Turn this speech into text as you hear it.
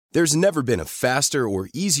There's never been a faster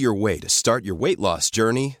or easier way to start your weight loss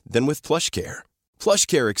journey than with PlushCare.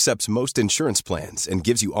 PlushCare accepts most insurance plans and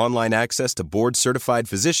gives you online access to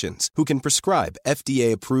board-certified physicians who can prescribe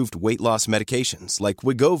FDA-approved weight loss medications like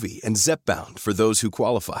Wegovy and Zepbound for those who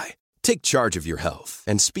qualify. Take charge of your health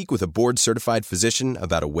and speak with a board-certified physician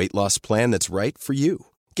about a weight loss plan that's right for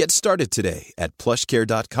you. Get started today at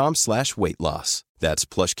plushcare.com/weightloss. That's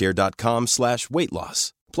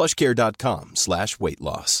plushcare.com/weightloss.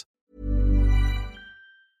 plushcare.com/weightloss.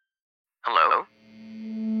 Hello?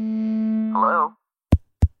 Hello?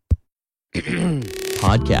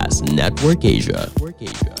 Podcast Network Asia.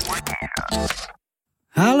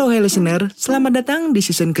 Halo listener, selamat datang di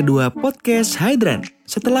season kedua Podcast Hydran.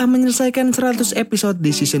 Setelah menyelesaikan 100 episode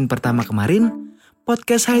di season pertama kemarin,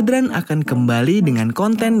 Podcast Hydran akan kembali dengan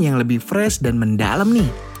konten yang lebih fresh dan mendalam nih.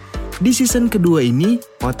 Di season kedua ini,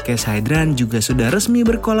 Podcast Hydran juga sudah resmi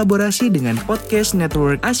berkolaborasi dengan Podcast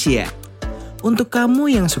Network Asia. Untuk kamu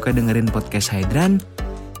yang suka dengerin Podcast Hydran,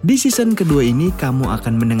 di season kedua ini kamu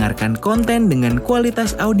akan mendengarkan konten dengan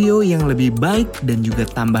kualitas audio yang lebih baik dan juga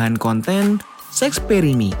tambahan konten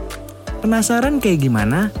Sexperimi. Penasaran kayak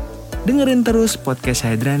gimana? Dengerin terus Podcast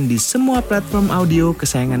Hydran di semua platform audio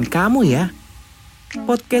kesayangan kamu ya.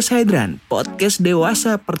 Podcast Hydran, podcast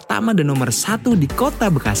dewasa pertama dan nomor 1 di kota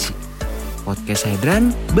Bekasi. Podcast Hydran,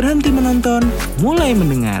 berhenti menonton, mulai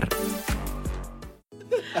mendengar.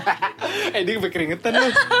 Dia berkeringetan lu.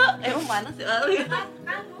 Emang panas ya?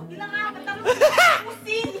 Kamu bilang apa?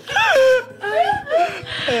 Pusing.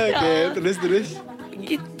 Oke, terus.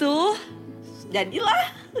 Gitu. Jadilah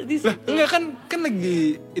di situ. Lah, enggak kan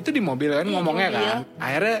lagi itu di mobil kan ngomongnya mobil. kan.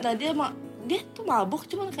 Akhirnya Nah dia tuh mabuk,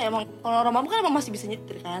 cuman kayak emang kalau orang mabuk kan emang masih bisa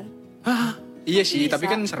nyetir kan. iya sih, Bisa. tapi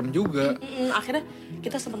kan serem juga. Akhirnya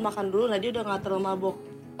kita sempat makan dulu, nah dia udah gak terlalu mabuk.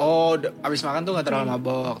 Oh, abis makan tuh gak terlalu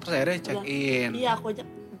mabok. Terus akhirnya check in. Iya, aku aja.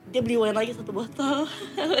 Dia beli wine lagi 1 botol.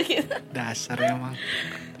 Gitu. Dasar emang.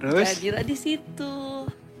 Terus Jadilah di situ.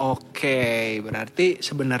 Oke, berarti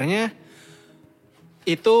sebenarnya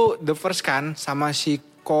itu the first kan sama si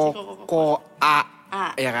Koko A.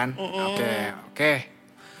 Ya kan? Oke.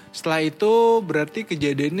 Setelah itu berarti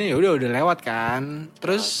kejadiannya ya udah lewat kan.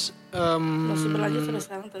 Terus Masih berlanjut sampai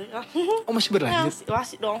sekarang tadi. Oh, masih berlanjut.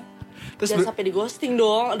 Masih dong. Terus Jangan sampai di ghosting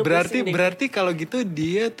dong. Aduh, pusing deh. berarti kalau gitu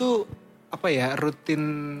dia tuh apa ya,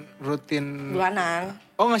 rutin Bulanan.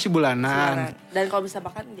 Oh, ngasih bulanan. Dan kalau bisa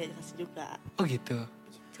makan dia kasih juga. Oh gitu.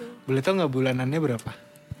 Boleh tau nggak bulanannya berapa?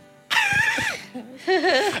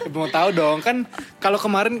 Mau tahu dong kan. Kalau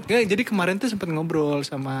kemarin tuh sempat ngobrol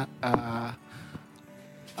sama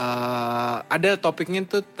ada topiknya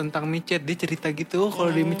tuh tentang micet. Dia cerita gitu, kalau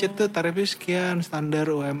di micet tuh tarifnya sekian, standar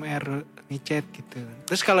UMR micet gitu.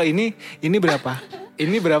 Terus kalau ini berapa?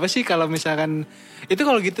 Ini berapa sih kalau misalkan itu,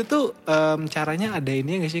 kalau gitu tuh caranya ada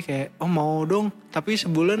ini nggak sih, kayak mau dong tapi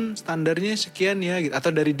sebulan standarnya sekian ya gitu, atau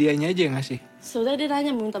dari dianya aja nggak sih? Sebenarnya dia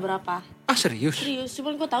nanya minta berapa. Serius?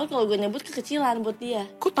 Cuman gue tahu kalau gue nyebut kekecilan buat dia.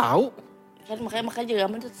 Kok tahu? Kan makanya juga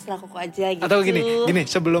aman tuh terserah Koko aja gitu. Atau gini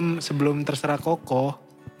sebelum terserah Koko,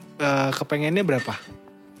 kepengennya berapa?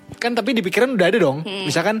 Kan tapi di pikiran udah ada dong.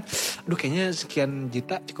 Misalkan aduh kayaknya sekian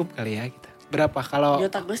juta cukup kali ya gitu. Berapa kalau di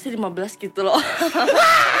otak gue sih 15 gitu loh.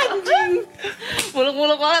 Anjing.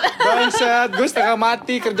 Muluk-muluk banget. Bangsat, gue setengah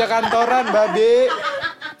mati kerja kantoran, babe.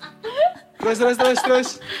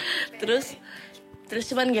 Terus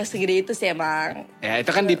cuman gak segede itu sih emang. Ya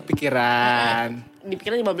itu kan di pikiran. Di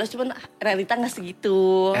pikiran 15 cuman realita gak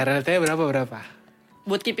segitu. RLT berapa?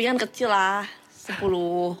 Buat keepingan kecil lah. 10.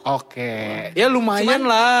 Oke. Ya lumayan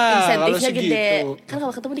Cuman lah kalau insentifnya segitu. gede. Kan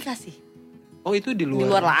kalau ketemu dikasih. Oh itu di luar. Di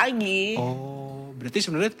luar lagi. Oh, berarti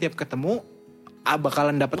sebenarnya tiap ketemu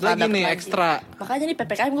bakalan dapat Bukan lagi dapet nih lagi. ekstra. Makanya nih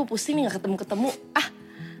PPKM gue pusing nih gak ketemu-ketemu.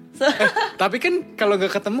 Tapi kan kalau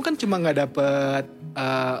gak ketemu kan cuma gak dapet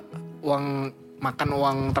uang makan,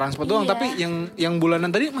 uang transport doang. Iya. Tapi yang bulanan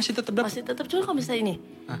tadi masih tetap dapat. Masih tetap, cuma kalau misalnya ini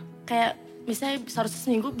kayak misalnya seharusnya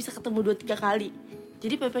seminggu bisa ketemu 2-3 kali.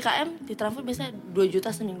 Jadi PPKM ditransfer biasanya 2 juta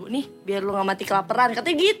seminggu nih biar lu gak mati kelaparan,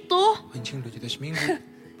 katanya gitu. Anjing 2 juta seminggu.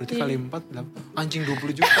 Berarti kali 4 anjing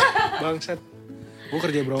 20 juta. Bangsat. Gue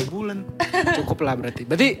kerja berapa bulan? Cukup lah berarti.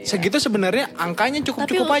 Berarti segitu sebenarnya angkanya cukup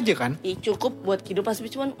aja kan? Cukup buat kehidupan,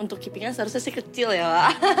 cuman untuk keepingan seharusnya sih kecil ya.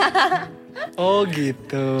 Oh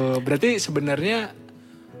gitu. Berarti sebenarnya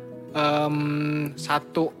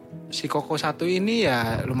si Koko 1 ini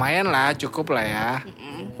ya lumayan lah, cukup lah ya.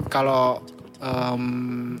 Kalau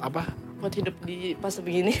buat hidup di fase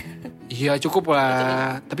begini. Iya cukup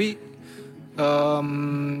lah. Tapi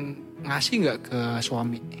ngasih nggak ke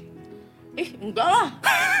suami? Enggak lah.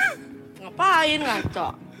 Ngapain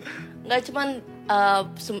ngaco? Enggak, cuman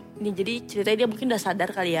nih jadi ceritanya dia mungkin udah sadar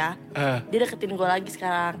kali ya. Dia deketin gue lagi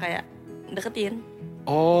sekarang, kayak deketin.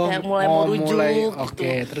 Oh, Kayak mulai mau rujuk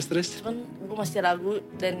Oke, gitu. terus. Cuman gue masih ragu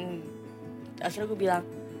dan akhirnya gue bilang,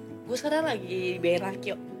 gue sekarang lagi dibayarin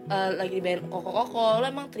lagi dibayarin koko-koko, lo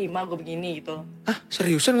emang terima gue begini gitu. Ah,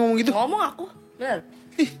 seriusan ngomong gitu? Ngomong aku, bener.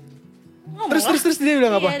 Ngomong Terus dia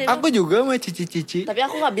bilang apa? Iya, dia Aku juga sama cici-cici. Tapi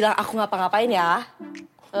aku gak bilang aku ngapa-ngapain ya.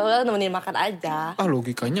 Lo nemenin makan aja. Ah,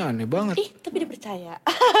 logikanya aneh banget. Tapi dia percaya.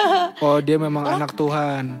 Oh, dia memang anak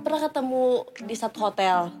Tuhan. Pernah ketemu di satu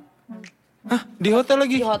hotel. Hah, di hotel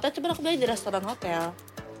lagi? Di hotel, cuman aku bilang di restoran hotel.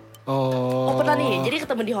 Oh. Oh pernah nih, jadi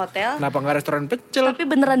ketemu di hotel. Kenapa nggak restoran pecel? Tapi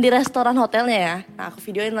beneran di restoran hotelnya ya. Nah aku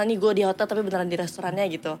videoin lah nih gue di hotel tapi beneran di restorannya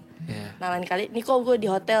gitu. Yeah. Nah lain kali, nih kok gue di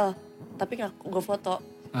hotel tapi gak gue foto.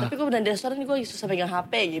 Tapi gue beneran di restoran nih gue susah pegang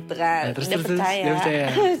HP gitu kan. Nah, terus, dia terus, percaya. dia percaya.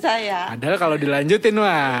 Percaya. Padahal kalau dilanjutin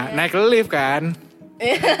wah, naik lift kan.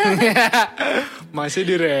 Masih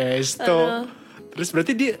di resto. Terus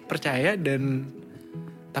berarti dia percaya dan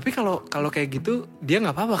tapi kalau kayak gitu dia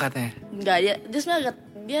nggak apa-apa katanya. Enggak, dia sebenarnya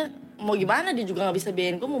dia mau gimana, dia juga gak bisa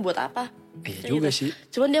biayain gue, mau buat apa. Iya juga gitu. sih.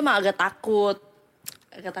 Cuman dia mah agak takut,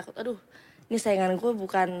 aduh ini sayangan gue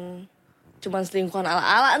bukan cuman selingkuhan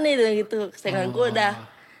ala-ala nih dan gitu. Sayangan gue udah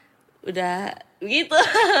gitu.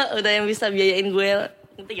 Udah yang bisa biayain gue,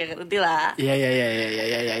 ngerti lah. Iya.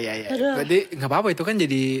 Aduh. Berarti nggak apa-apa, itu kan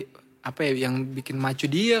jadi apa ya yang bikin macu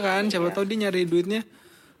dia kan. Siapa tahu dia nyari duitnya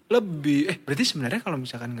lebih. Berarti sebenarnya kalau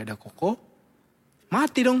misalkan nggak ada Koko,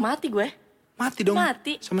 mati dong. Mati gue. Mati dong.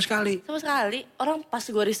 Mati. Sama sekali. Orang pas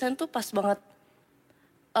gue resign tuh pas banget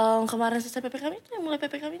kemarin selesai PPKM itu yang mulai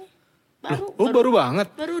PPKM ini. Baru banget.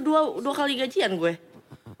 Baru dua kali gajian gue.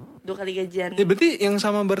 2 kali gajian. Ya berarti yang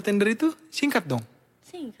sama bartender itu singkat dong?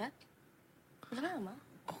 Singkat. Gak lama.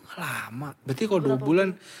 Oh gak lama. Berarti kalau 2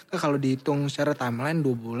 bulan, kalau dihitung secara timeline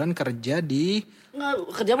 2 bulan kerja di...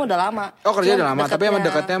 Enggak, kerja mah udah lama. Oh kerja udah lama, tapi dekatnya. sama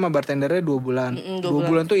dekatnya sama bartendernya 2 bulan. 2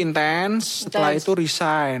 bulan tuh intens, setelah itu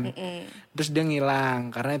resign. Terus dia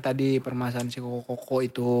ngilang, karena tadi permasalahan si Koko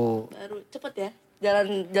itu. Baru cepet ya.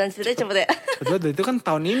 Jalan ceritanya cepet ya. Betul, itu kan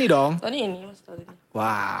tahun ini dong. Tahun ini.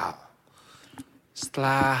 Wow.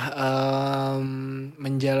 Setelah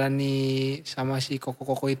menjalani sama si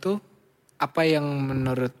Koko itu, apa yang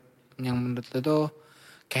menurut lo tuh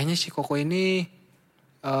kayaknya si Koko ini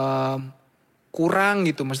kurang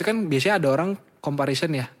gitu. Maksudnya kan biasanya ada orang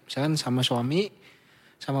comparison ya, misalkan sama suami,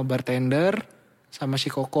 sama bartender, sama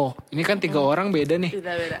si Koko. Ini kan 3 orang beda nih.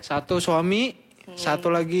 Beda. Satu suami,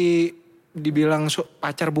 satu lagi dibilang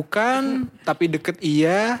pacar bukan, tapi deket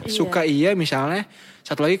iya, suka iya misalnya.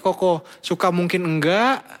 Satu lagi Koko, suka mungkin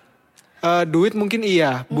enggak, duit mungkin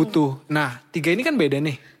iya, butuh. Nah 3 ini kan beda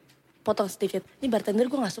nih. Potong sedikit. Ini bartender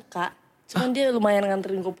gue gak suka. Cuman dia lumayan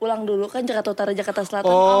nganterin gue pulang dulu. Kan Jakarta Utara, Jakarta Selatan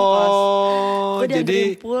ongkos. Gue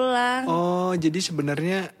dianterin pulang. Oh jadi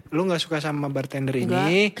sebenarnya lu gak suka sama bartender Enggak,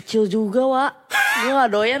 ini. kecil juga Wak. Gue gak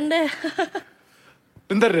doyan deh.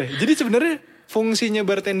 Bentar deh, jadi sebenarnya fungsinya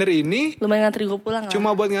bartender ini Lumayan nganterin gue pulang.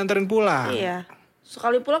 cuma buat nganterin pulang. Iya.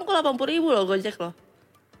 Sekali pulang kok 80.000 loh Gojek loh.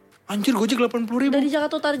 Anjir Gojek 80.000. Dari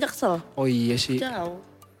Jakarta Utara Jaksel. Oh iya sih. Jauh.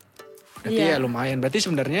 Berarti ya lumayan. Berarti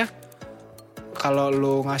sebenarnya kalau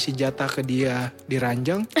lu ngasih jatah ke dia di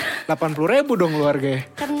ranjang 80.000 dong keluarga.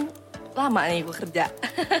 Kan lama nih gue kerja.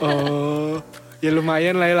 Oh, ya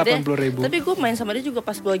lumayan lah ya 80.000. Tapi gue main sama dia juga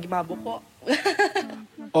pas gue lagi mabuk kok.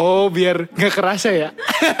 Oh, biar nggak kerasa ya.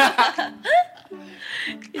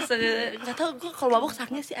 Bisa nggak tahu gue kalau mabuk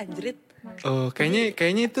saknya sih anjrit. Oh, kayaknya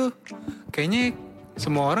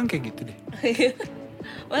semua orang kayak gitu deh.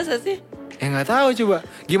 Masa sih? Ya nggak tahu coba.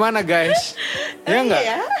 Gimana guys? Ya nggak?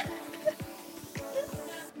 Iya.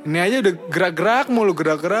 Ini aja udah gerak-gerak mulu.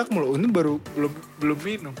 Ini baru belum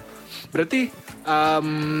minum. Berarti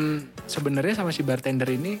sebenarnya sama si bartender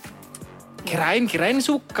ini kirain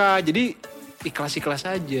suka. Jadi ikhlas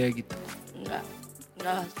aja gitu. Enggak.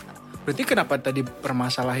 Berarti kenapa tadi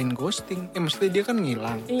permasalahin ghosting? Maksudnya dia kan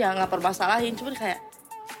ngilang. Iya nggak permasalahin, cuman kayak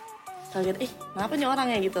kaget. Kenapa nih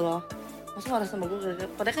orangnya gitu loh? Masa marah sama gue?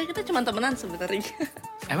 Padahal kan kita cuma temenan sebenarnya.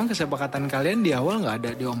 Emang kesepakatan kalian di awal nggak ada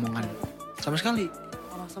di omongan sama sekali?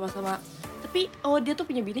 Sama-sama. Tapi dia tuh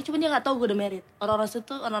punya bini, cuman dia nggak tahu gue udah married. Orang-orang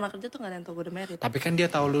kerja tuh nggak ada yang tahu gue udah married. Tapi kan dia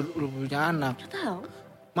tahu lu punya anak. Gak tahu.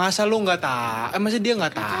 Masa lu nggak tahu? Masa dia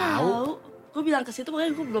nggak tahu? Gue bilang ke situ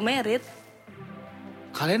makanya gue belum married.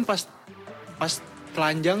 Kalian pas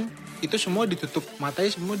telanjang itu semua ditutup,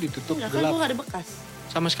 matanya semua ditutup Enggak, gelap. kan gue gak ada bekas.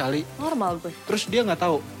 Sama sekali. Normal gue. Terus dia nggak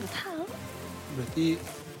tahu? Gak tahu.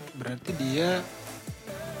 Berarti dia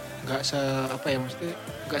nggak maksudnya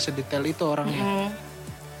nggak sedetail itu orangnya.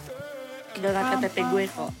 Udah ngangkat tete gue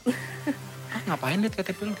kok. Ngapain liat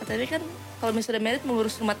KTP lu? Katanya kan kalau misalnya merit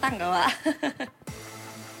mengurus rumah tangga, Wak.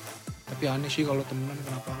 Tapi aneh sih kalau temenan,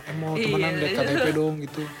 kenapa? Mau Iya. temenan liat KTP dong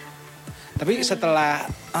gitu. Tapi setelah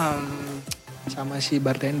sama si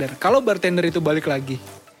bartender, kalau bartender itu balik lagi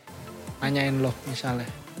nanyain lo misalnya,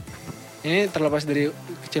 ini terlepas dari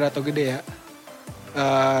kecil atau gede ya,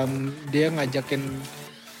 dia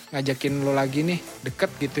ngajakin lo lagi nih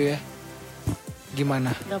deket gitu ya,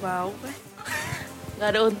 gimana? Gak mau gue. Gak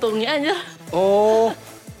ada untungnya aja. Oh,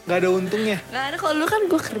 nggak ada untungnya. Gak ada, kalau dulu kan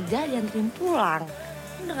gue kerja dianterin pulang.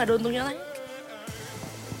 Udah gak ada untungnya lagi.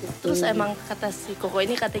 Terus emang kata si Koko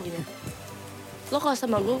ini katanya gini, lo kalau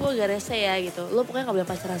sama gue gak rese ya gitu. Lo pokoknya gak boleh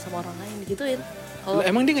pacaran sama orang lain digituin. Kalau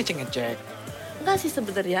Emang dia ngecek? enggak sih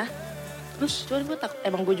sebenarnya. Terus cuman gue takut,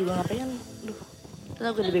 emang gue juga gak pengen. Terus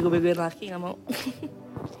gue dibego-begoin laki, gak mau.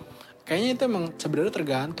 Kayaknya itu emang sebenarnya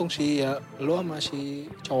tergantung sih ya, lo sama si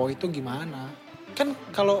cowok itu gimana. Kan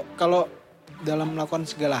kalau dalam melakukan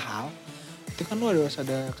segala hal itu kan lo harus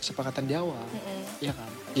ada kesepakatan di awal, ya kan.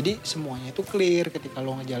 Jadi semuanya itu clear ketika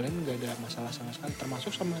lo ngejalanin, gak ada masalah sama sekali.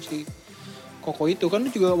 Termasuk sama si Koko itu kan, lo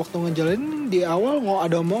juga waktu ngejalanin di awal mau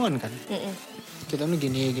ada omongan kan. Kita nih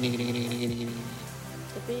gini.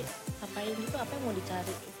 Tapi ngapain gitu, apa yang mau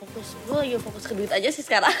dicari? Fokus, gue lagi fokus ke duit aja sih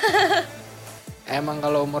sekarang. Emang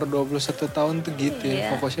kalau umur 21 tahun tuh gitu ya, Iya.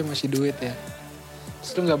 fokusnya masih duit ya.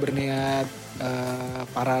 Terus lu gak berniat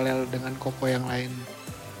paralel dengan Koko yang lain.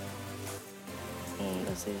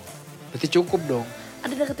 Enggak sih. Berarti cukup dong.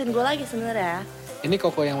 Ada deketin gue lagi sebenarnya. Ini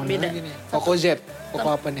Koko yang mana Beda. lagi nih? Koko Z. Koko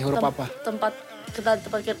apa nih? Huruf apa? Tempat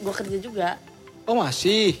gue kerja juga. Oh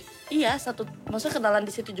masih? Iya, maksudnya kenalan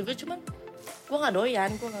di situ juga, cuman gue nggak doyan,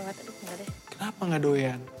 gue nggak ngerti, nggak deh. Kenapa gak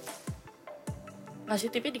doyan? Ngasih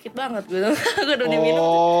tipnya dikit banget gue udah diminum.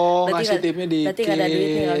 Oh, Berarti ngasih nggak- tipnya dikit. Berarti gak ada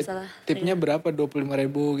duitnya, gak salah. Tipnya berapa?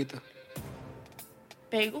 25.000 gitu?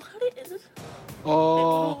 Pego kali itu. Pego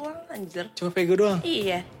Oh, doang anjir. cuma pego doang?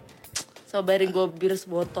 Iya. So bayarin gue bir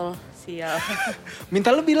sebotol, sial. Minta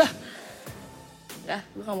lebih lah.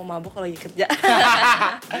 Gue gak mau mabuk kalau lagi kerja.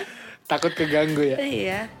 Takut keganggu ya?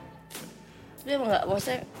 Iya. Tapi emang gak,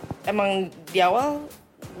 maksudnya emang di awal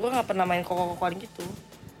gue gak pernah main koko-kokoan gitu.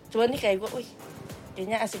 Cuman nih kayak gue, wih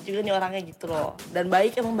kayaknya asik juga nih orangnya gitu loh. Dan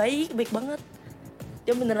baik, emang baik banget.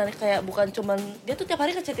 Dia beneran kayak bukan cuman, dia tuh tiap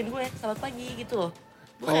hari ngechatin gue, selamat pagi gitu loh.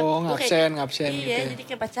 Oh, Gue kayak- ngabsen iya, gitu ya. jadi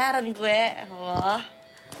kayak pacaran gue. Wah.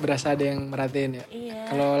 Berasa ada yang merhatiin ya? Iya.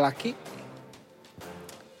 Kalau laki,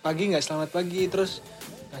 pagi nggak selamat pagi, terus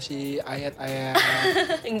kasih ayat-ayat.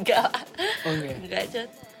 Enggak. Oh enggak? Enggak, Cot.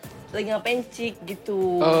 Lagi ngapain cik gitu.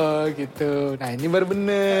 Oh gitu. Nah ini baru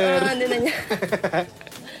bener. Dia nanya.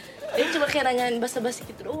 Dia cuma kayak nanyain basa-basi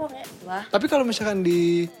gitu doang ya. Wah. Tapi kalau misalkan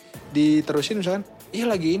diterusin misalkan, iya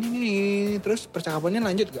lagi ini nih, terus percakapannya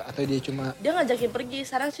lanjut gak? Atau dia cuma, Dia ngajakin pergi,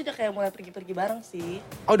 sekarang sih udah kayak mulai pergi-pergi bareng sih.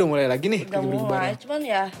 oh udah mulai lagi nih Udah pergi-pergi mulai, bareng. cuman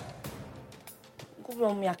ya gue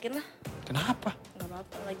belum yakin lah. Kenapa? Gak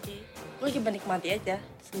apa-apa lagi. Gue lagi menikmati aja.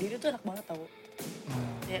 Sendiri tuh enak banget tau.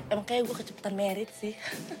 Ya, emang kayak gue kecepatan merit sih.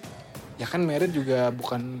 Ya kan married juga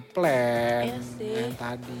bukan plan Iya sih. yang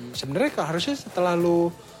tadi. Sebenarnya harusnya setelah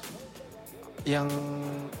lu yang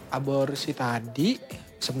aborsi tadi,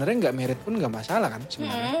 sebenarnya nggak married pun nggak masalah kan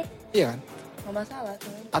sebenarnya. Iya kan? Gak masalah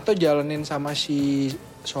cuman. Atau jalanin sama si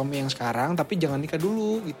suami yang sekarang tapi jangan nikah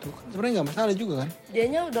dulu gitu. Kan sebenarnya nggak masalah juga kan?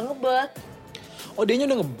 Dianya udah ngebet. Oh dianya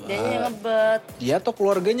udah ngebet. Dianya yang ngebet. Dia atau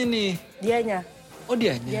keluarganya nih? Dianya. Oh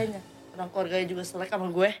dianya. Dianya. Orang keluarganya juga selek sama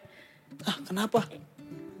gue. Ah kenapa?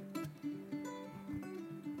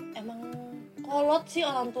 Emang kolot sih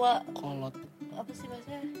orang tua. Kolot. Apa sih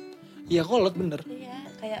bahasanya? Iya kolot bener. Iya,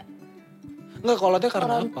 kayak Nggak kolotnya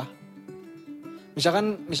karena Orang- apa?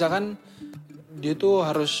 Misalkan dia tuh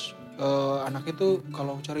harus anaknya tuh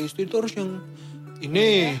kalau cari istri tuh harus yang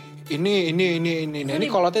ini. Nah ini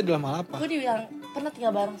kolotnya dalam hal apa? gue dibilang pernah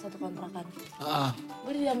tinggal bareng satu kontrakan. Ah,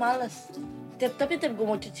 Gue dibilang males. Tapi tiap gue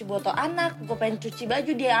mau cuci botol anak, gue pengen cuci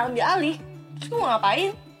baju, dia ambil alih. Terus gue mau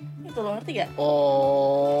ngapain? Itu lo ngerti gak?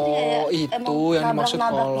 oh Jadi kayak itu emang yang dimaksud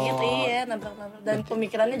nabrak-nabrak kolot. gitu, iya, nabrak-nabrak. Dan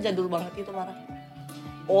pemikirannya jadul banget itu parah.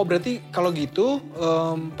 Oh berarti kalau gitu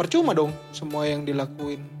percuma dong semua yang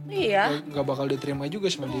dilakuin. Iya. Nggak bakal diterima juga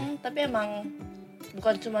sama dia. Tapi emang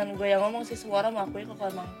bukan cuman gue yang ngomong sih, semua orang mengakui kok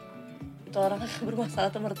kalau emang itu orang bermasalah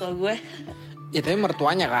tuh mertua gue. Ya tapi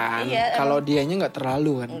mertuanya kan. Iya, Kalau dianya nggak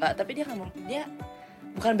terlalu kan. Enggak, tapi dia ngomong, dia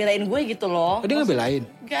bukan belain gue gitu loh. Oh, dia nggak belain.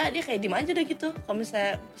 Enggak, dia kayak diem aja deh gitu. Kalau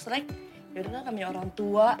misalnya selek, yaudah kami orang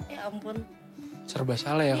tua, ya ampun. Serba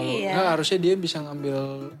salah ya kalau Iya. nggak, harusnya dia bisa ngambil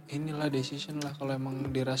inilah decision lah kalau emang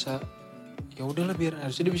dirasa ya udahlah biar,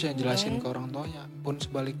 harusnya dia bisa jelasin ke orang tuanya pun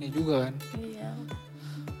sebaliknya juga kan. Iya,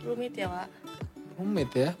 rumit ya Wak. Rumit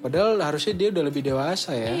ya. Padahal harusnya dia udah lebih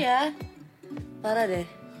dewasa ya. Iya. Parah deh.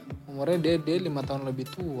 Umurnya dia 5 tahun lebih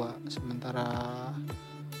tua. Sementara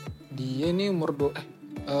dia ini umur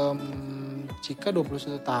Cika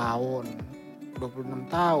 21 tahun. 26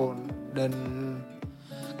 tahun. Dan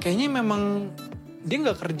kayaknya memang dia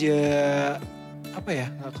gak kerja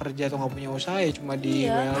gak kerja atau gak punya usaha ya. Cuma di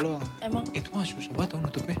WA doang. Emang Itu mah susah banget tau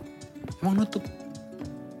nutupnya. Emang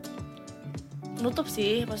nutup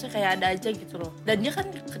sih, maksudnya kayak ada aja gitu loh. Dan dia kan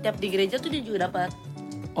setiap di gereja tuh dia juga dapat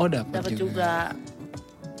juga.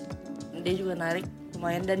 Dia juga narik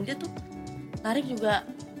lumayan, dan dia tuh narik juga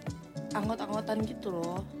anggot-anggotan gitu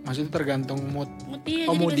loh. Maksudnya tergantung mood. Iya,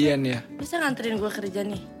 Kemudian ya. Bisa nganterin gue kerja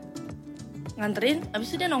nih. Nganterin,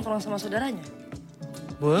 abis itu dia nongkrong sama saudaranya.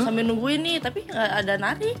 Wah? Sambil nungguin nih, tapi gak ada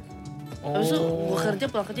narik. Abis itu gue kerja,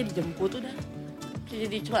 pulang kerja dijemput udah.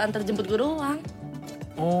 Jadi cuma antar jemput gue doang.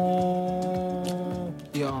 Oh,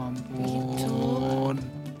 ya ampun.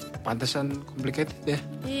 Pantesan complicated ya.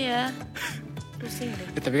 Iya. Pusing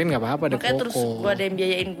deh. Tapi kan gak apa-apa ada Makanya Koko. terus gue ada yang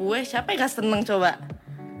biayain gue, siapa yang gak seneng coba?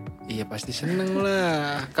 Iya pasti seneng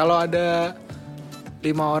lah. Kalau ada 5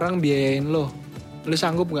 orang biayain lo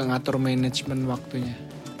sanggup gak ngatur manajemen waktunya?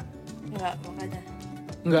 Enggak, makanya.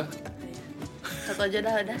 Enggak. Satu aja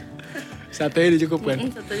udah. Satu aja udah cukup kan?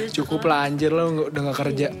 Satu aja Cukup lah anjir lo udah gak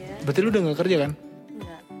kerja. Iya. Berarti lo udah gak kerja kan?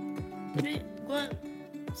 Enggak. Tapi gue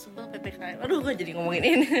sebel PPKM. Aduh, gue jadi ngomongin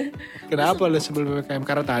ini. Kenapa lo sebelum PPKM?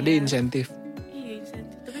 Karena tadi insentif. Iya,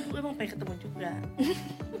 insentif. Tapi gue emang pengen ketemu juga.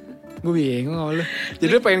 Gue bingung sama lo.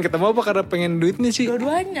 Jadi lo pengen ketemu apa karena pengen duitnya sih?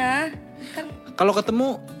 Dua-duanya. Kan Kalau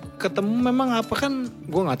ketemu memang apa kan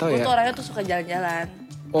gue nggak tahu gue ya. tuh orangnya tuh suka jalan-jalan.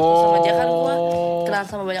 Oh. Terus sama dia kan gue kenal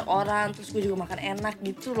sama banyak orang. Terus gue juga makan enak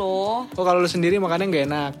gitu loh. Oh kalau lo sendiri makannya nggak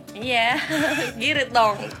enak. Iya, girit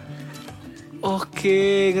dong.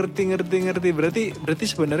 Oke, ngerti. Berarti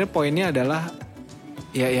sebenarnya poinnya adalah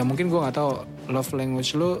ya mungkin gue nggak tahu love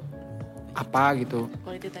language lo apa gitu.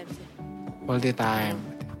 Quality time sih. Quality time.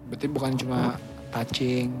 Berarti bukan cuma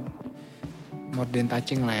touching, more than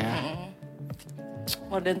touching lah ya.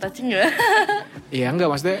 Modern touching ya. Iya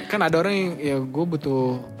enggak, maksudnya kan ada orang yang ya gue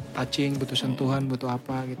butuh touching, butuh sentuhan, butuh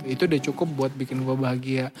apa gitu. Itu udah cukup buat bikin gue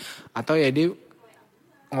bahagia. Atau ya dia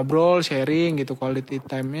ngobrol, sharing gitu, quality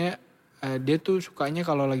time-nya. Dia tuh sukanya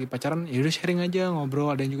kalau lagi pacaran ya udah sharing aja,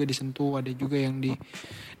 ngobrol. Ada yang juga disentuh, ada juga yang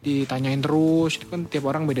ditanyain terus. Itu kan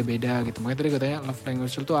tiap orang beda-beda gitu. Makanya tadi gue tanya love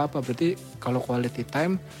language itu apa? Berarti kalau quality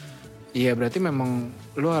time, iya berarti memang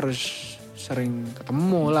lu harus sering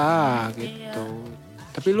ketemu lah gitu. Iya.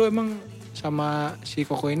 Tapi lu emang sama si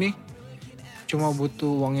Koko ini cuma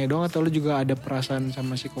butuh uangnya doang atau lu juga ada perasaan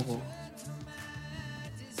sama si Koko?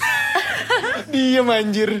 Diem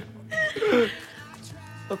anjir.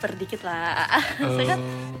 Baper dikit lah. Saya kan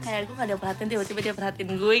kayak gue gak ada perhatian, tiba-tiba dia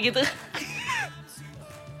perhatiin gue gitu.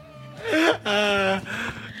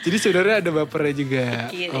 Jadi sebenarnya ada bapernya juga.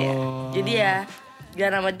 Dikit ya. Jadi ya gak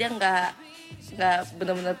nama dia gak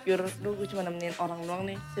benar-benar pure. Duh gue cuma nemenin orang doang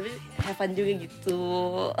nih. Tapi have fun juga gitu.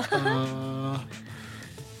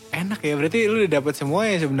 Enak ya, berarti lu udah dapet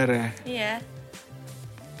semuanya sebenarnya. Iya.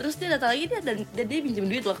 Terus dia datang lagi, dia pinjam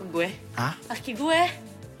duit loh ke gue. Hah? Laki gue.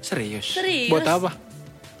 Serius? Serius. Buat apa?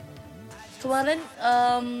 Kemarin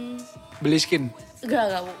Beli skin?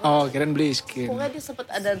 enggak. Oh, kirain beli skin. Pokoknya dia sempet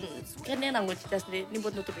ada, kan dia nanggung cerita sendiri, ini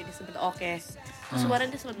buat nutup ini sempet oke. Terus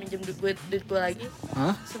kemarin dia sempet minjem duit gue lagi.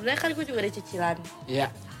 Hah? Sebenarnya kan gue juga ada cicilan.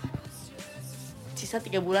 Iya. Sisa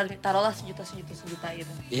 3 bulan, taruhlah sejuta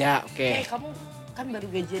gitu. Iya, oke. Kamu kan baru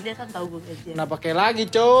gajian, dia kan tahu gue gajian. Nah pakai lagi,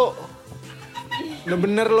 Cok. Udah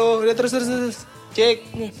bener lo. Udah terus.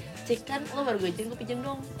 Cek. Nih, cek kan lo baru gajian, gue pinjem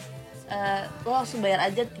dong. Lo langsung bayar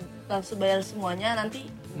aja, langsung bayar semuanya, nanti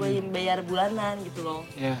gue yang bayar bulanan gitu loh.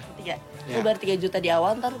 Iya. Ngerti gak? Iya. Gue bayar 3 juta di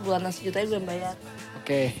awal, ntar bulanan sejuta gue yang bayar.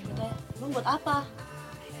 Oke. Udah, lo buat apa?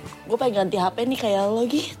 Gue pengen ganti HP nih kayak lo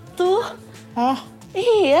gitu. Oh.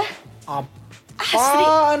 Iya.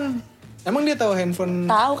 Apaan? Emang dia tahu handphone?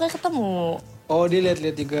 Tahu kan ketemu. Oh dia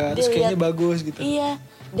lihat-lihat juga. Terus Dia kayaknya lihat. bagus gitu. Iya.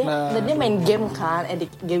 Dan dia main game kan, edit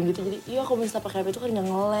game gitu. Jadi iya kalau misalnya pakai HP itu kan gak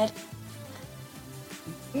nge-lag.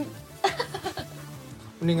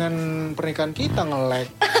 Mendingan pernikahan kita nge-lag.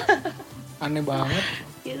 Aneh banget.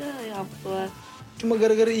 Gitu ya ampun. Cuma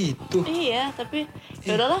gara-gara itu. Iya, tapi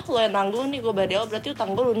ya udahlah lo yang nanggung nih, gue bayar di awal, berarti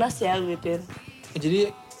utang gue lunas ya gituin.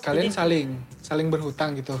 Jadi kalian saling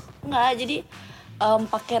berhutang gitu. Enggak, jadi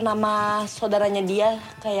pakai nama saudaranya dia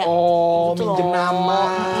kayak Oh, gitu minjem loh. nama.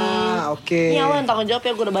 Oke. Ini awal yang tanggung jawab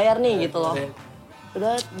ya, gue udah bayar nih gitu loh. Oke.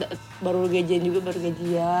 Udah baru gajian juga,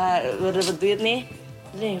 baru dapet duit nih.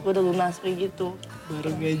 Nih, gue udah lunas kayak gitu.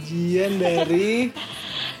 Baru gajian dari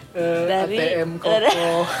Dari ATM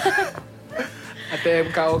Koko. ATM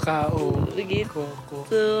KO. Begitu. Koko.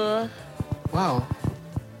 Tuh. Wow.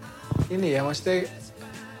 Ini ya maksudnya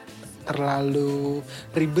terlalu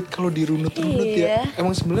ribet kalau dirunut-runut Iya. ya.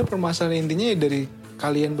 Emang sebenarnya permasalahan intinya ya dari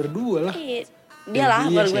kalian berdua lah. Iya. Dia lah,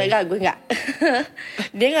 Iya baru sih. gue enggak.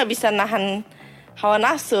 Dia nggak bisa nahan hawa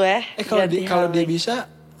nafsu ya. Kalau dia bisa,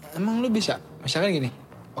 emang lu bisa? Misalkan gini,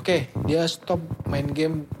 oke, dia stop main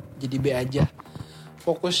game jadi B aja,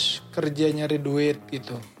 fokus kerja nyari duit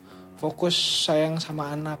gitu, fokus sayang sama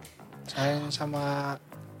anak, sayang sama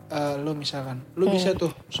lu misalkan, lu bisa tuh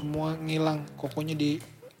semua ngilang, kokonya di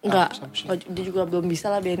Enggak, hapus-hapusin. dia juga belum bisa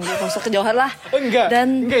lah biarin gue masuk kejauhan lah. Enggak,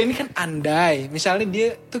 Dan enggak, ini kan andai, misalnya dia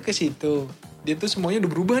tuh ke situ, dia tuh semuanya udah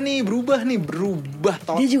berubah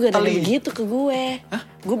total. dia juga nanya begitu ke gue. Hah?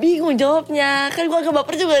 Gue bingung jawabnya. Kan gue agak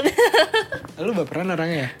baper juga. Lu baperan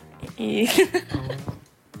orangnya ya? Iya.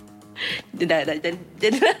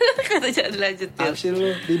 Jadi kata jangan dilanjutin. Apa sih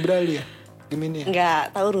lu, Libra lu ya? Gemini ya? Enggak,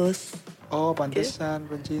 Taurus. Oh, pantesan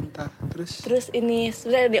pencinta. Terus ini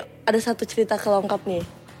sebenarnya ada satu cerita kelengkap nih.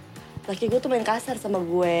 Laki gue tuh main kasar sama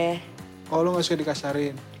gue. Oh, lu gak suka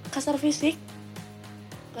dikasarin? Kasar fisik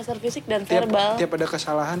dan verbal. Tiap ada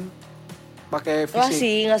kesalahan pakai Enggak fisik.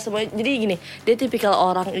 sih, enggak semua. Jadi gini, dia tipikal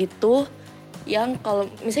orang itu yang kalau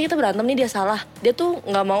misalnya kita berantem nih dia salah, dia tuh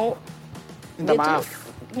nggak mau Minta maaf.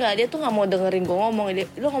 Dia tuh nggak mau dengerin gue ngomong.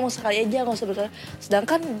 Lu ngomong sekali aja, nggak usah berkali.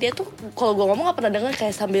 Sedangkan dia tuh kalau gue ngomong nggak pernah denger,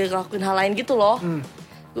 kayak sambil ngelakuin hal lain gitu loh.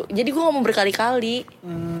 Jadi gue ngomong berkali-kali.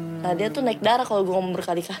 Nah dia tuh naik darah kalau gue ngomong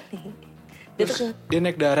berkali-kali. Dia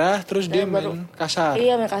naik darah, terus dia main kasar.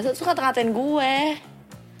 Iya, main kasar. Terus kata-katain gue.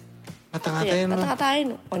 Ngata-ngatain lu. Kata-katain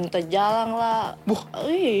wanita jalang lah.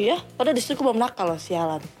 Iya, padahal disitu gue belum nakal loh,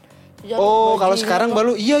 sialan. Oh, kalau sekarang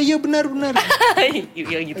baru iya benar.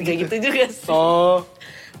 Iya gitu, gak gitu juga sih. Oh,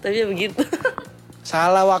 Tapi ya begitu.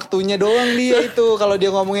 salah waktunya doang dia itu. Kalau dia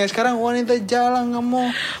ngomongnya sekarang wanita jalan kamu,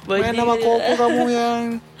 main sama Koko kamu yang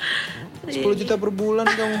 10 juta per bulan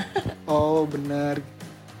kamu. Oh, benar.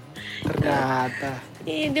 Ternyata.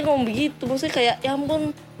 Iya, dia ngomong begitu. Maksudnya kayak, ya ampun,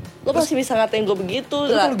 lo masih bisa ngatain gue begitu.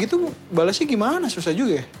 Tapi kalau gitu balasnya gimana? Susah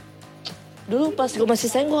juga ya? Dulu pas gue masih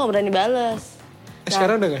sayang, gue gak berani balas.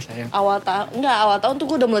 Sekarang udah gak sayang? Awal tahun tuh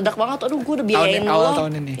gue udah meledak banget. Aduh, gue udah biayain lo. Awal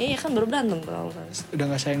tahun ini? Iya kan, baru berantem. Udah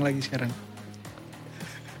gak sayang lagi sekarang?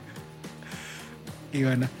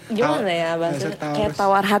 Gimana ya bahasanya? Kayak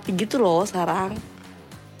tawar hati gitu loh sekarang.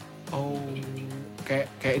 Oh,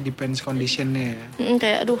 kayak depends conditionnya ya?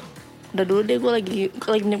 Kayak aduh, udah dulu deh, gue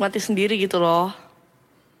lagi menikmati sendiri gitu loh.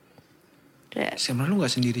 Kayak, sebenarnya lu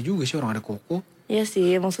gak sendiri juga sih, orang ada Koko. iya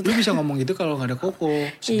sih, Lu maksudnya. bisa ngomong gitu kalau gak ada Koko,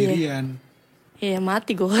 sendirian. Iya,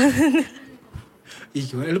 mati gue. Ih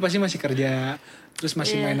gimana, lu pasti masih kerja, terus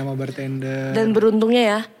masih main sama bartender. Dan beruntungnya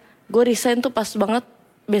ya, gue resign tuh pas banget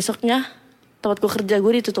besoknya tempat gue kerja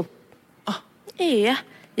gue ditutup. Iya,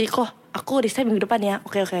 jadi kok aku resign minggu depan ya.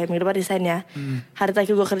 Oke, minggu depan resign ya. Hari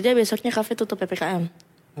terakhir gue kerja, besoknya kafe tutup PPKM.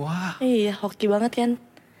 Wah, Iya, hoki banget kan.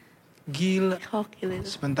 gila. Hoki itu.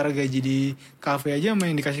 Sementara gaji di kafe aja sama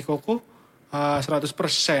yang dikasih Koko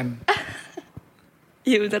 100%.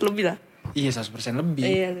 Iya bentar lebih lah. Iya 100% lebih.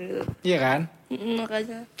 Iya gitu. Iya kan?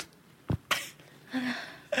 Makanya.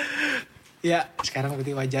 Ya sekarang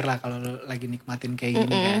berarti wajar lah kalau lu lagi nikmatin kayak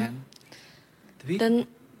gini kan. Tapi Dan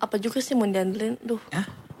apa juga sih mau diandelin? Duh, Hah?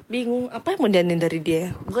 bingung. Apa yang mau diandelin dari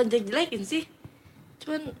dia? Bukan jelek-jelekin sih.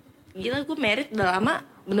 Cuman gila, gue merit udah lama.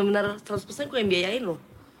 Bener-bener 100% gue yang biayain loh.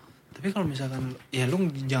 Tapi kalau misalkan ya lu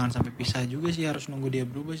jangan sampai pisah juga sih, harus nunggu dia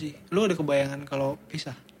berubah sih. Lu ada kebayangan kalau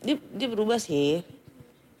pisah? Dia berubah sih.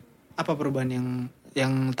 Apa perubahan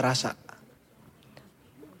yang terasa?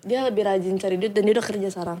 Dia lebih rajin cari duit dan dia udah kerja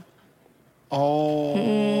sekarang.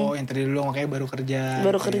 Oh, yang tadi dulu makanya baru kerja.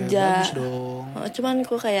 Baru Ya, kerja. Bagus dong. Cuman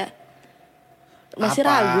gue kayak masih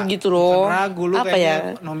Apa? ragu gitu loh. Bukan ragu, lu apa kayaknya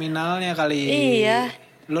ya? nominalnya kali. Iya.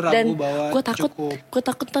 Lu ragu Dan bahwa gue takut, cukup. gue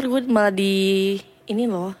takut ntar gue malah di ini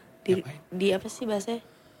loh, Diapain? di apa sih bahasanya?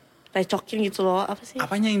 Recokin gitu loh, apa sih?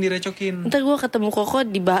 Apanya yang direcokin? Ntar gue ketemu Koko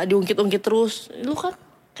diungkit-ungkit terus. Lu kan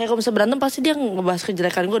kayak kalau misalnya berantem pasti dia ngebahas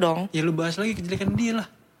kejelekan gue dong. Ya lu bahas lagi kejelekan dia lah.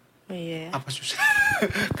 Oh, iya. Apa susah?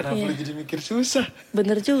 Kenapa lu jadi mikir susah?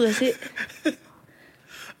 Bener juga sih.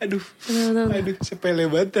 Aduh, Bener. aduh sepele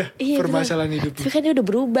banget dah Iya, permasalahan bener. hidup Tapi kan dia udah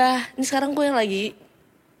berubah. Ini sekarang gue yang lagi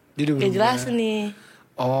dia udah gak berubah. jelas nih.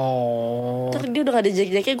 Oh, Ntar dia udah gak ada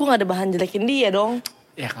jelek-jeleknya, gue gak ada bahan jelekin dia dong.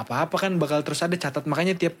 ya gak apa-apa kan, bakal terus ada catat.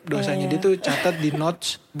 Makanya tiap dosanya Iya. dia tuh catat di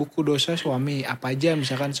notes buku dosa suami. Apa aja,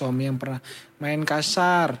 misalkan suami yang pernah main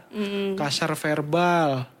kasar, kasar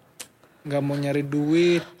verbal, gak mau nyari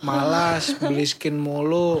duit, malas, beli skin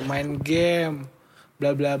mulu, main game,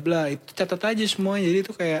 bla bla bla. Itu catat aja semua. Jadi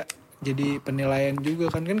itu kayak jadi penilaian juga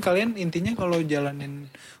kan kalian intinya kalau jalanin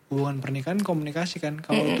hubungan pernikahan komunikasi kan.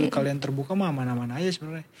 Kalau itu kalian terbuka mah aman-aman aja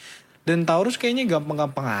sebenarnya. Dan Taurus kayaknya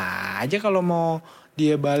gampang-gampang aja kalau mau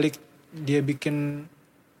dia balik, dia bikin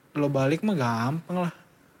lo balik mah gampang lah.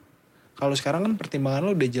 Kalau sekarang kan pertimbangan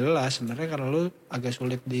lo udah jelas sebenarnya karena lo agak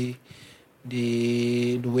sulit di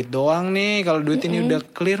duit doang nih. Kalau duit ini udah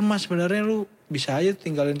clear mas sebenarnya lo bisa aja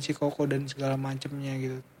tinggalin si Koko dan segala macemnya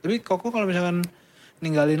gitu. Tapi Koko kalau misalkan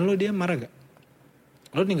ninggalin lo dia marah gak?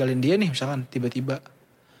 Lo ninggalin dia nih misalkan tiba-tiba.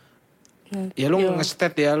 Ya lo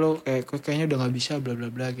nge-state ya lo kayaknya udah gak bisa bla bla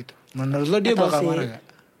bla gitu. Menurut lo dia bakal marah gak?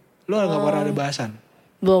 Lo gak pernah ada bahasan?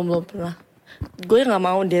 Belum pernah. Gue gak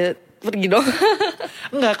mau dia pergi dong.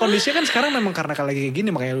 Enggak, kondisinya kan sekarang memang karena kayak gini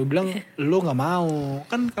makanya lo bilang lo gak mau.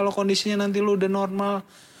 Kan kalau kondisinya nanti lo udah normal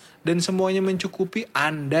dan semuanya mencukupi,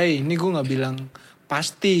 andai, ini gue gak bilang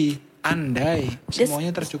pasti, andai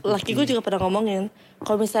semuanya tercukupi. Laki gue juga pernah ngomongin,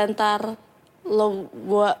 kalau misalnya ntar lo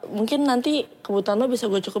gua mungkin nanti kebutuhan lo bisa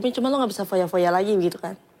gue cukupin, cuma lo nggak bisa foya-foya lagi gitu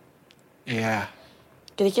kan? Iya.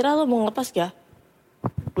 Kira-kira lo mau ngelepas gak?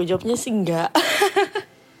 Gue jawabnya sih enggak.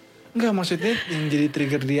 Enggak, maksudnya yang jadi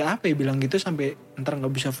trigger dia apa ya bilang gitu sampai ntar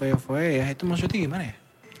nggak bisa foya-foya ya, itu maksudnya gimana ya?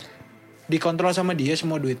 Dikontrol sama dia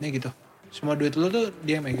semua duitnya gitu, semua duit lo tuh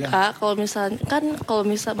dia megang. Kalau misalnya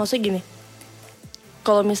maksudnya gini.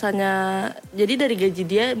 Kalau misalnya, jadi dari gaji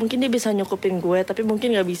dia mungkin dia bisa nyukupin gue, tapi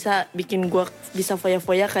mungkin nggak bisa bikin gue bisa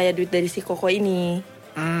foya-foya kayak duit dari si Koko ini.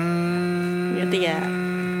 Gitu ya.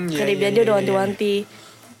 Karena dia udah wanti-wanti.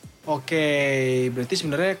 Oke, berarti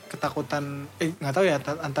sebenarnya ketakutan, nggak tahu ya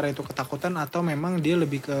antara itu ketakutan atau memang dia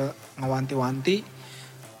lebih ke ngewanti-wanti.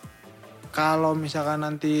 Kalau misalkan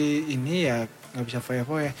nanti ini ya nggak bisa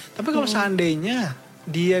foya-foya. Tapi kalau seandainya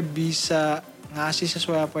dia bisa ngasih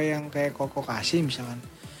sesuai apa yang kayak Koko kasih misalkan,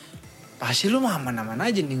 pasti lu mah aman-aman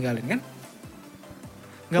aja ninggalin kan?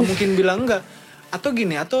 Nggak mungkin bilang enggak. Atau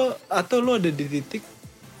gini, atau lu ada di titik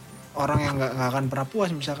orang yang nggak akan pernah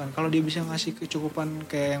puas misalkan. Kalau dia bisa ngasih kecukupan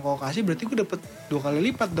kayak yang Koko kasih, berarti gue dapet 2 kali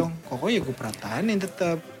lipat dong. Koko ya gue perhatianin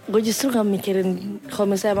tetap. Gue justru nggak mikirin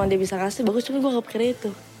kalau misalnya emang dia bisa kasih bagus, cuma gue nggak pikirin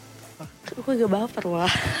itu. Gue gak baper wah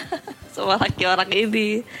sama laki orang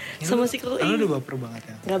ini. Sama si Koko ini. Lu udah baper banget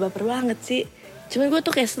ya? Gak baper banget sih. Cuman gue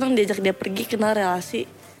tuh kayak seneng diajak dia pergi kenal relasi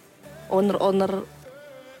owner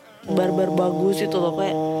bar-bar bagus itu loh.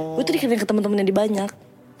 Kayak gue tuh dikenalin ke temen-temennya di banyak.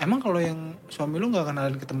 Emang kalau yang suami lu gak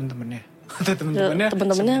kenalin ke temen-temennya? Atau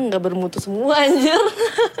temen-temennya gak bermutu semua anjir.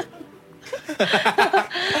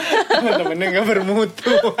 Temen-temennya gak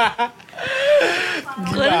bermutu.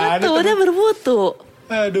 Gimana temennya bermutu?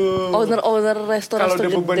 Aduh. Owner restoran kalau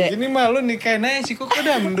udah gede. beban gini mah lu nikahin aja si Koko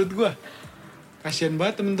dah menurut gue. Kasian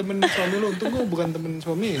banget temen-temen suami lu. Untung gue bukan temen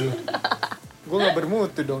suami lu. Gue gak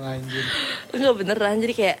bermutu dong anjir. Enggak beneran.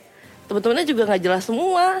 Jadi kayak temen-temennya juga gak jelas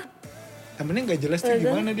semua. Temennya gak jelas tuh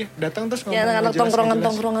gimana dia? Datang terus ngomong ya anak-anak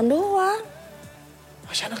tongkrongan doang.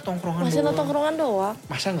 Masa anak tongkrongan Masih anak tongkrongan doang.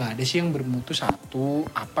 Masa gak ada sih yang bermutu satu?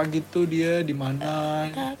 Apa gitu dia di mana?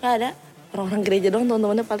 Gak ada. Orang-orang gereja doang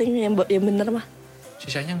temen-temennya paling yang bener mah.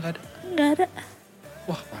 Sisanya gak ada? Gak ada.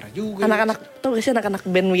 Wah parah juga. Anak-anak, tau gak sih anak-anak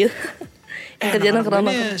band gitu. Yang kerjaan anak-anak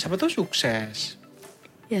bandnya siapa tau sukses.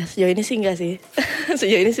 Ya sejauh ini sih enggak sih.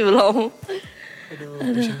 Sejauh ini sih belum.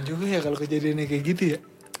 Aduh. Pusing juga ya kalau kejadiannya kayak gitu ya.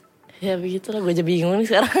 Ya begitulah, gue aja bingung nih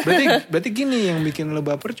sekarang. Berarti gini yang bikin lo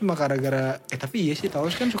baper cuma gara-gara tapi iya sih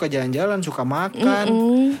Taurus kan suka jalan-jalan, suka makan.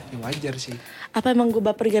 Ya wajar sih. Apa emang gue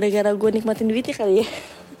baper gara-gara gue nikmatin duitnya kali ya?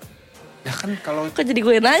 Ya kan kalau kok jadi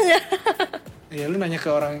gue nanya? Ya lu nanya ke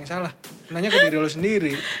orang yang salah. Nanya ke diri lo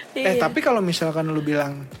sendiri. Tapi kalau misalkan lu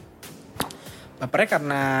bilang bapernya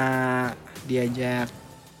karena diajak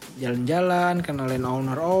jalan-jalan, kenalin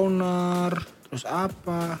owner, terus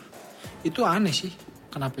apa? Itu aneh sih.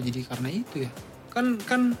 Kenapa jadi karena itu ya?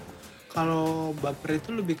 Kan kalau baper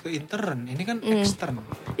itu lebih ke intern, ini kan ekstern.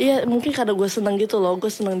 Iya, mungkin karena gue seneng gitu loh.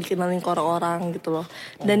 Gue seneng dikenalin ke orang-orang gitu loh.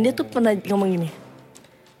 Dan dia tuh pernah ngomong gini.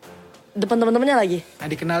 Depan teman-temannya lagi. Nah,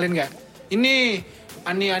 dikenalin gak? Ini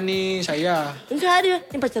Ani saya. Enggak ada,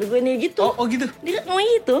 ini pacar gue nih gitu. Oh gitu? Dia ngomong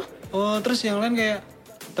gitu. Oh, terus yang lain kayak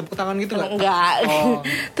tepuk tangan gitu gak? Enggak. Oh.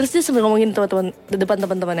 Terus dia sambil ngomongin teman-teman di depan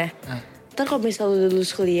teman-temannya. Nah. Ntar kalau misalnya lu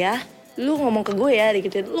lulus kuliah, lu ngomong ke gue ya,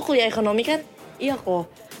 gitu. Lu kuliah ekonomi kan? Iya kok.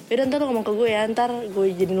 Yaudah ntar lu ngomong ke gue ya, ntar gue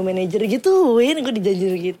jadi lu manajer gituin, gue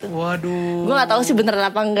dijanjiin gitu. Waduh. Gue gak tahu sih beneran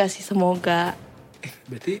apa enggak sih, semoga.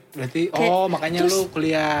 Berarti kayak, makanya terus, lu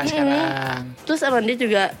kuliah sekarang. Terus emang dia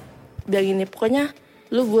juga bilang gini, pokoknya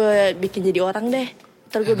lu gue bikin jadi orang deh.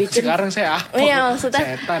 Ntar gue bikin. Sekarang saya apa? Iya maksudnya.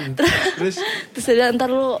 Setan. Terus dia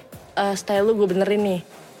ntar lu style lu gue benerin nih.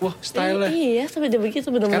 Wah style-nya. Iya sampai dia begitu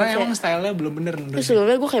bener-bener. Karena emang style-nya belum bener. Terus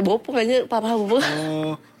sebelumnya gue kayak bopong aja, parah bopong.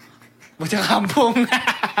 Oh. Bocah kampung.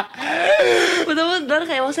 Bener-bener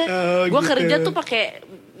kayak maksudnya gue gitu. kerja tuh pakai,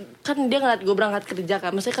 kan dia ngeliat gue berangkat kerja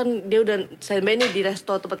kan, maksudnya kan dia udah standby nih di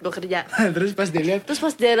resto tempat gue kerja. Terus pas dia lihat Terus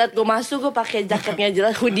pas dia liat gue masuk, gue pakai jaketnya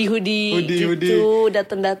jelas, hoodie gitu,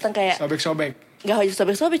 datang kayak sobek-sobek. nggak harus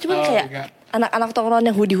sobek-sobek, cuman Oh, kayak enggak. anak-anak tongkrongan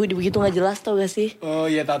yang hoodie begitu nggak jelas, tau gak sih? Oh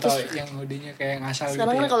iya, tahu yang hoodie-nya kayak ngasal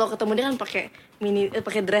Sekarang gitu. kan kalau ketemu dia kan pakai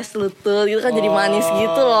pakai dress lutut gitu kan, jadi manis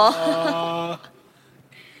gitu loh. Oh.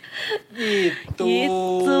 Gitu.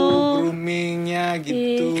 Gitu. Groomingnya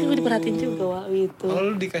gitu. Kan gue diperhatiin juga Wak, gitu. Oh,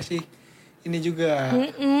 lu dikasih ini juga.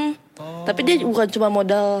 Oh. Tapi dia bukan cuma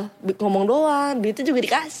modal ngomong doang, duitnya juga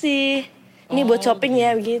dikasih. Ini buat shopping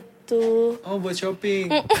ya begitu. Oh, buat shopping.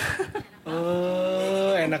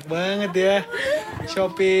 Oh, enak banget ya.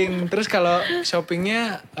 Shopping. Terus kalau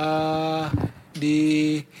shoppingnya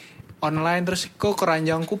di online terus kok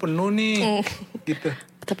keranjangku penuh nih. Gitu.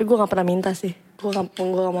 Tapi gue gak pernah minta sih. Gue gak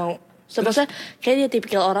mau. Sebenarnya kayak dia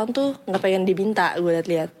tipikal orang tuh gak pengen diminta, gue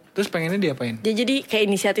liat-liat. Terus pengennya diapain? Dia jadi kayak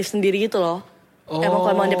inisiatif sendiri gitu loh. Oh,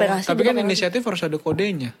 Emang dia pengen ngasih. tapi dia kan pengen inisiatif harus ada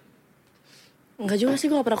kodenya. ngasih. Enggak juga sih,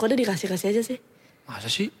 gue gak pernah kode, dikasih-kasih aja sih. Masa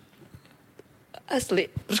sih? Asli.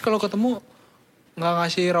 Terus kalau ketemu nggak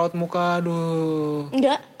ngasih raut muka, aduh.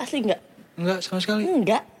 Enggak, asli enggak. Nggak sama sekali.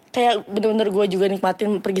 Enggak. Kayak bener-bener gue juga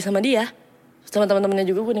nikmatin pergi sama dia. Sama teman-temannya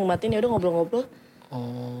juga gue nikmatin, ya udah ngobrol-ngobrol.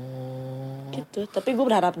 Oh. Gitu. Tapi gue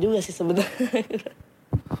berharap juga sih sebenarnya.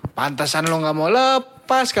 Pantasan lo nggak mau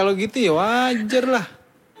lepas kalau gitu ya wajar lah.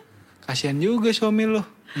 Kasian juga suami lo.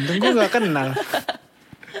 Untung gue nggak kenal.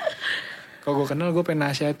 Kalau gue kenal gue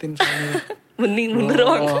pengen nasihatin suami lo. Mending bener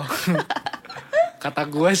Bang. Oh. Kata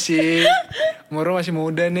gue sih umur masih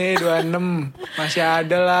muda nih 26. Masih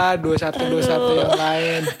ada lah 21 yang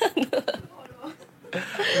lain.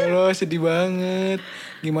 Lo sedih banget.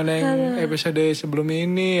 Gimana yang episode sebelum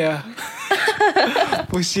ini ya.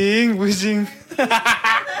 Pusing.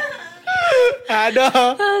 Aduh.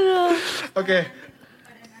 Oke.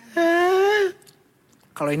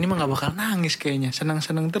 Kalau ini mah gak bakal nangis kayaknya.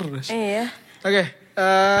 Senang-senang terus. Iya. Oke,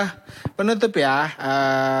 penutup ya.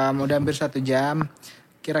 Udah hampir 1 jam.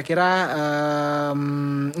 Kira-kira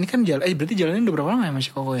ini kan berarti jalannya udah berapa lama ya Mas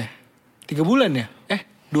Koko ya? 3 bulan ya?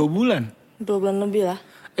 2 bulan? 2 bulan lebih lah.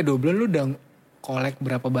 2 bulan lu udah kolek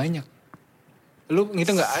berapa banyak? Lu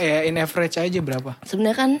ngitung gak ya in average aja berapa?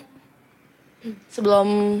 Sebenarnya kan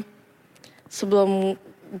sebelum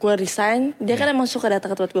gue resign, dia kan emang suka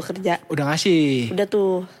datang ke tempat gue kerja. Udah ngasih? Udah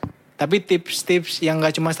tuh. Tapi tips-tips yang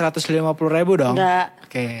gak cuma 150.000 dong? Enggak.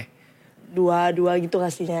 Oke. 2 gitu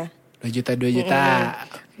ngasihnya. 2 juta.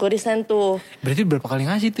 Gue resign tuh. Berarti berapa kali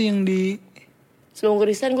ngasih tuh yang di... Sebelum gue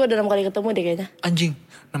resign gue udah 6 kali ketemu deh kayaknya. Anjing,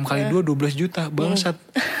 6 kali 2 12 juta. Bangsat.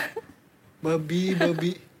 Babi.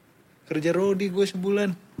 Kerja rodi gue sebulan.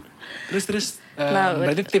 Terus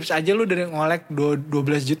berarti tips aja lu dari ngolek 12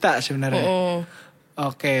 juta sebenarnya.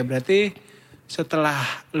 Oke, berarti setelah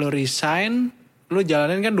lu resign, lu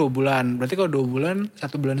jalanin kan 2 bulan. Berarti kalau 2 bulan,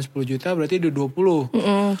 1 bulan 10 juta berarti udah 20.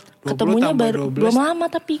 20 Ketemunya tambah 12. belum lama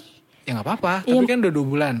tapi. Ya gak apa-apa, tapi kan udah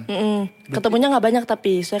 2 bulan. Ketemunya gak banyak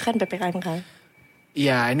tapi, saya kan PPKM kan.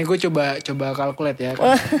 Iya, ini gue coba calculate ya.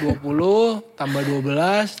 20 tambah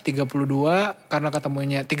 12, 32. Karena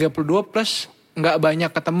ketemunya 32 plus gak banyak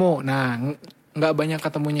ketemu. Nah, gak banyak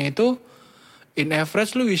ketemunya itu, in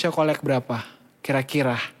average lu bisa kolek berapa?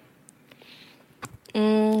 Kira-kira?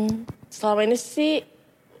 Selama ini sih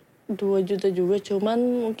 2 juta juga, cuman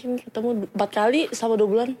mungkin ketemu 4 kali sama 2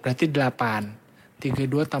 bulan. Berarti 8.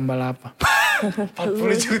 32 tambah 8.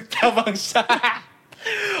 40 juta bangsa.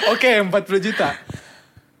 Oke, 40 juta.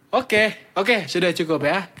 Oke, sudah cukup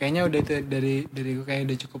ya. Kayaknya udah itu dari gue kayaknya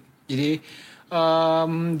udah cukup. Jadi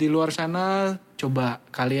di luar sana coba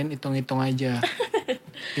kalian hitung-hitung aja.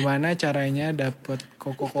 Gimana caranya dapet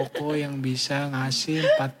koko-koko yang bisa ngasih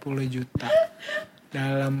 40 juta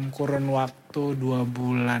dalam kurun waktu 2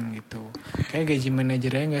 bulan gitu. Kayak gaji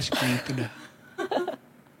manajernya gak segitu dah.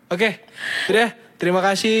 Oke, sudah. Terima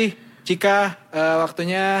kasih Cika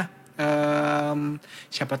waktunya.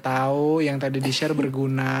 Siapa tahu yang tadi di-share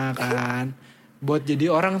berguna kan. Buat jadi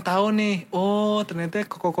orang tahu nih, oh ternyata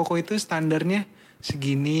koko-koko itu standarnya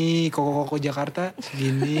segini, koko-koko Jakarta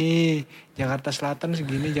segini, Jakarta Selatan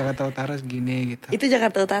segini, Jakarta Utara segini gitu. Itu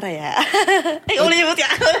Jakarta Utara ya. Gak boleh nyebut ya.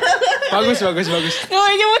 Bagus. Gak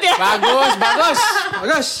boleh nyebut ya.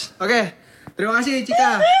 Bagus. Oke. Terima kasih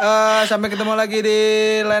Cika. Sampai ketemu lagi di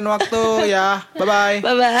lain waktu ya. Bye-bye.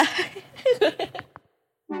 Bye-bye.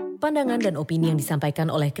 Pandangan dan opini yang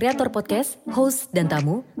disampaikan oleh kreator podcast, host, dan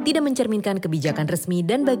tamu tidak mencerminkan kebijakan resmi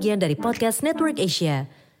dan bagian dari Podcast Network Asia.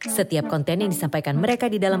 Setiap konten yang disampaikan mereka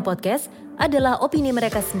di dalam podcast adalah opini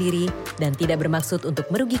mereka sendiri dan tidak bermaksud untuk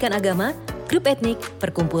merugikan agama, grup etnik,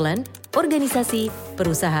 perkumpulan, organisasi,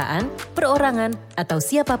 perusahaan, perorangan, atau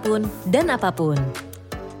siapapun dan apapun.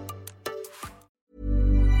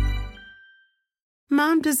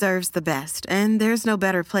 Mom deserves the best, and there's no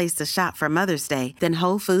better place to shop for Mother's Day than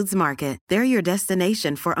Whole Foods Market. They're your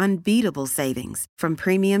destination for unbeatable savings, from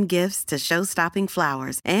premium gifts to show-stopping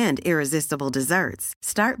flowers and irresistible desserts.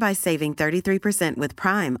 Start by saving 33% with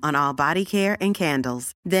Prime on all body care and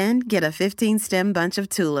candles. Then get a 15-stem bunch of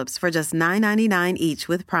tulips for just $9.99 each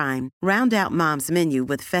with Prime. Round out Mom's menu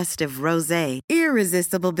with festive rosé,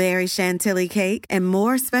 irresistible berry chantilly cake, and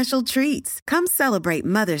more special treats. Come celebrate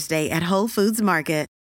Mother's Day at Whole Foods Market.